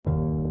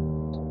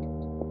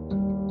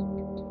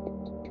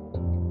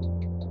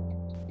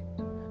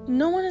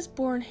No one is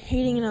born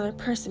hating another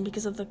person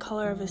because of the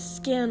color of his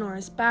skin or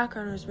his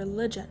background or his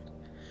religion.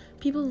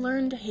 People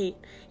learn to hate,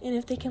 and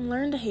if they can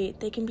learn to hate,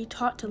 they can be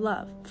taught to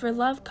love, for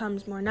love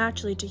comes more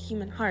naturally to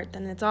human heart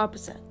than its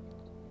opposite.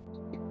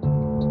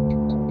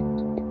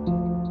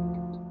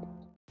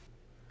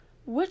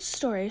 Which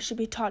story should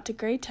be taught to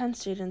grade 10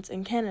 students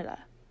in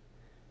Canada?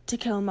 To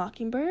Kill a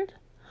Mockingbird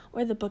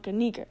or The Book of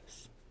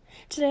Negroes?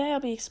 Today I'll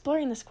be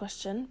exploring this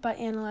question by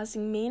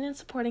analyzing main and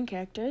supporting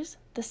characters,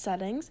 the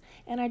settings,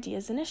 and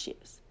ideas and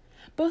issues.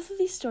 Both of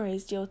these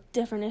stories deal with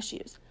different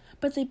issues,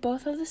 but they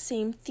both have the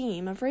same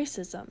theme of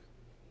racism.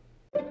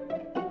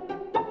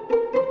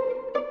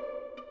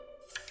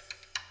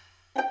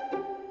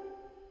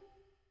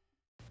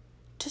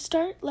 To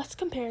start, let's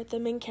compare the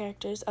main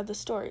characters of the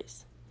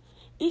stories.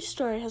 Each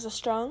story has a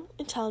strong,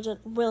 intelligent,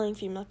 willing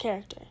female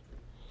character.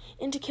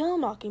 In To Kill a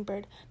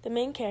Mockingbird, the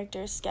main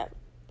character is Scout.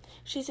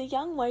 She's a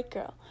young white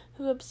girl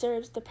who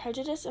observes the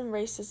prejudice and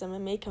racism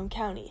in Macomb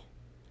County.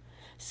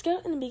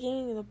 Scout, in the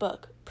beginning of the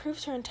book,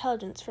 proves her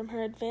intelligence from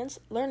her advanced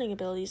learning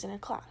abilities in her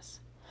class.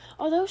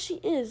 Although she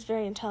is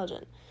very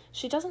intelligent,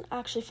 she doesn't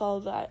actually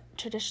follow that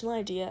traditional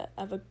idea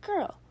of a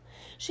girl.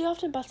 She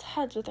often butts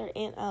heads with her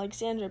Aunt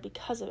Alexandra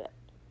because of it.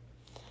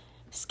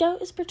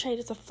 Scout is portrayed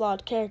as a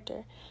flawed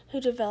character who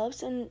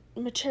develops and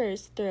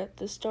matures throughout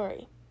the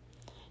story.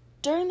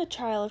 During the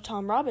trial of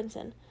Tom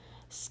Robinson,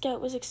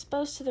 Scout was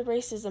exposed to the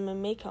racism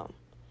in Macomb.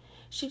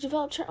 She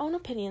developed her own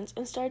opinions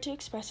and started to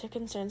express her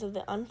concerns of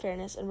the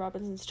unfairness in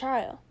Robinson's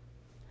trial.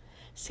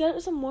 Scout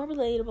is a more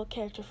relatable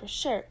character for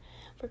sure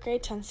for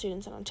grade 10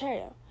 students in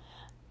Ontario,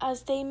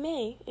 as they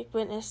may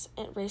witness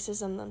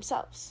racism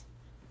themselves.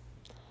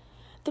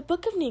 The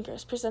Book of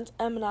Negroes presents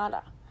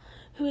Aminata,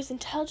 who is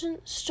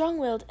intelligent,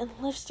 strong-willed, and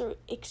lives through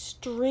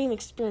extreme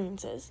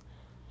experiences.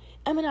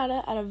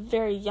 Aminata, at a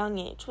very young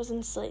age, was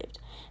enslaved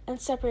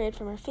and separated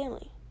from her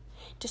family.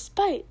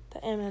 Despite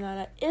that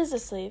Aminata is a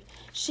slave,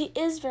 she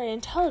is very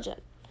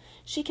intelligent.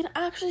 She can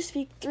actually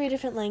speak 3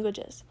 different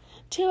languages,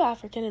 2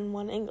 African and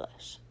 1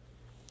 English.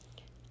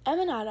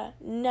 Aminata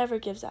never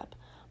gives up,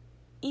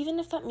 even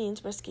if that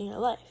means risking her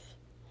life.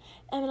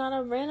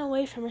 Aminata ran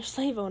away from her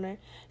slave owner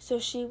so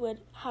she would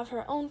have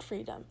her own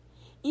freedom,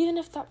 even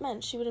if that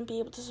meant she wouldn't be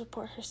able to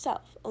support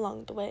herself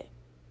along the way.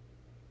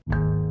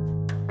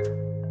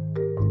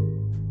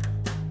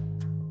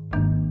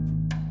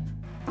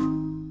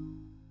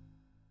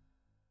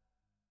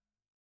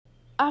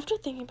 After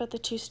thinking about the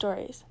 2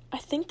 stories, I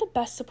think the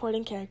best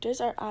supporting characters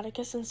are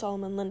Atticus and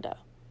Solomon Lindo.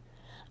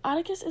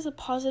 Atticus is a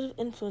positive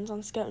influence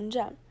on Scout and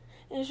Jem,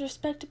 and is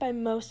respected by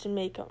most in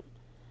Macomb.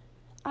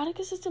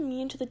 Atticus is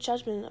immune to the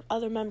judgment of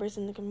other members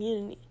in the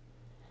community.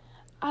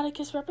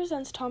 Atticus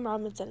represents Tom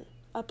Robinson,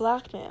 a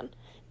black man,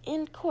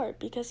 in court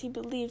because he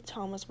believed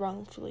Tom was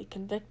wrongfully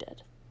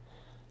convicted.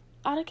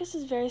 Atticus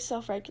is very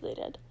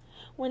self-regulated.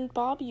 When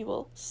Bob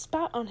Ewell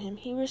spat on him,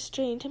 he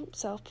restrained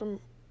himself from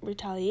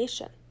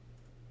retaliation.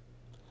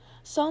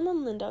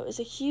 Solomon Lindo is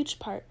a huge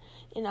part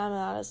in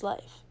Aminata's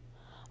life.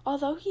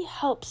 Although he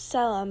helped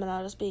sell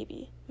Aminata's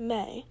baby,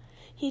 May,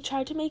 he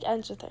tried to make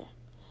ends with her.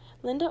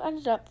 Lindo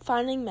ended up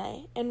finding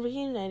May and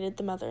reunited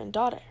the mother and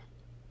daughter.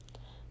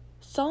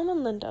 Solomon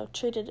Lindo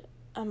treated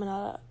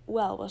Aminata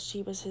well while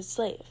she was his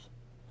slave.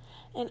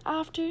 And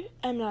after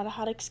Aminata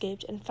had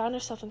escaped and found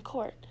herself in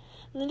court,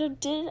 Lindo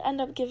did end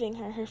up giving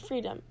her her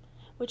freedom,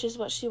 which is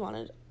what she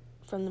wanted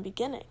from the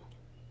beginning.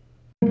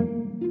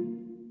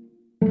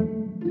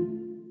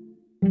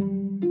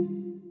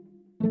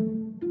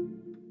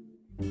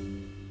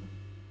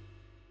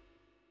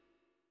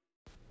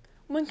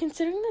 When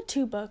considering the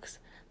 2 books,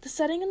 the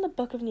setting in the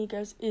Book of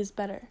Negroes is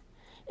better.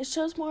 It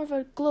shows more of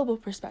a global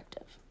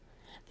perspective.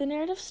 The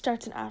narrative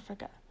starts in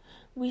Africa.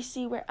 We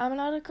see where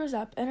Aminata grows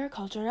up and her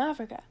culture in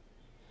Africa.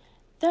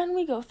 Then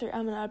we go through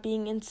Aminata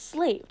being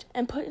enslaved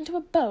and put into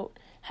a boat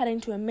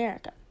heading to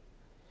America.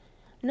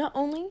 Not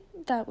only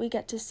that we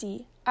get to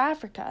see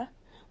Africa,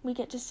 we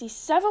get to see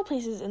several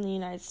places in the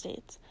United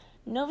States,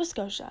 Nova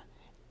Scotia,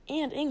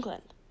 and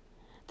England.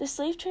 The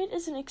slave trade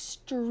is an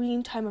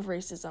extreme time of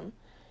racism.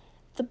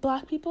 The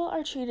black people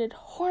are treated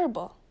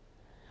horrible.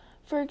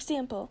 For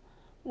example,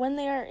 when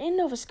they are in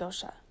Nova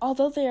Scotia,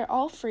 although they are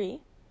all free,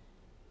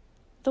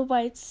 the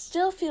whites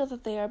still feel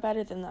that they are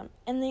better than them,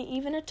 and they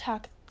even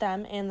attack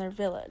them and their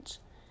village.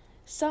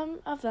 Some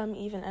of them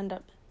even end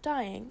up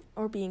dying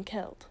or being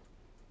killed.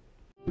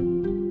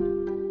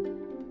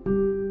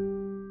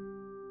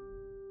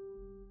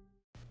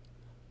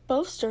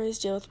 Both stories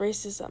deal with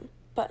racism,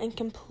 but in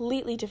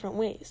completely different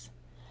ways.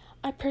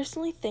 I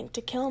personally think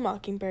To Kill a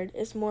Mockingbird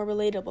is more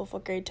relatable for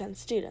grade 10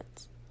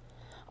 students.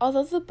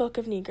 Although the Book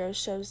of Negroes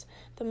shows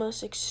the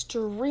most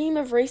extreme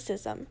of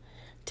racism,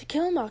 To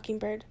Kill a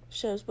Mockingbird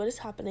shows what is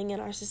happening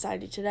in our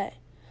society today.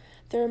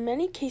 There are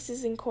many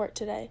cases in court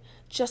today,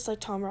 just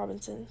like Tom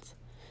Robinson's.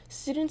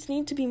 Students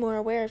need to be more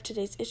aware of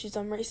today's issues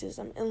on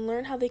racism and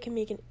learn how they can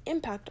make an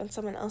impact on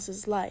someone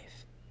else's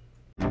life.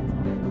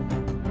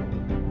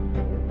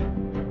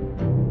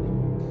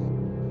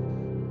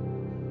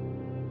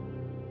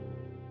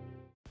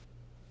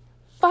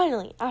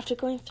 Finally, after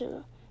going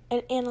through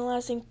In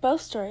analyzing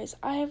both stories,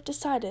 I have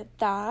decided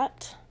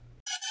that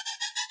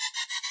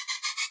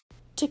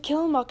To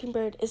Kill a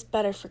Mockingbird is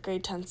better for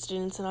grade 10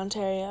 students in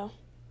Ontario.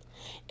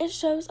 It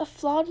shows a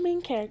flawed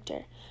main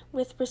character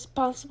with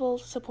responsible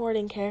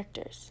supporting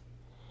characters.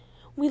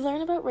 We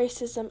learn about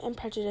racism and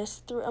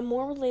prejudice through a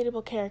more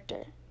relatable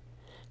character.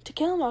 To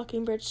Kill a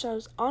Mockingbird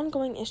shows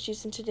ongoing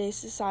issues in today's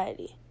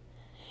society.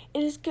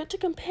 It is good to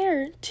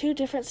compare two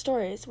different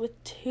stories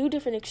with two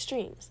different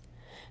extremes,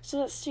 so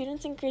that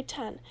students in grade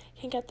 10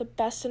 can get the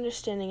best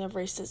understanding of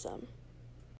racism.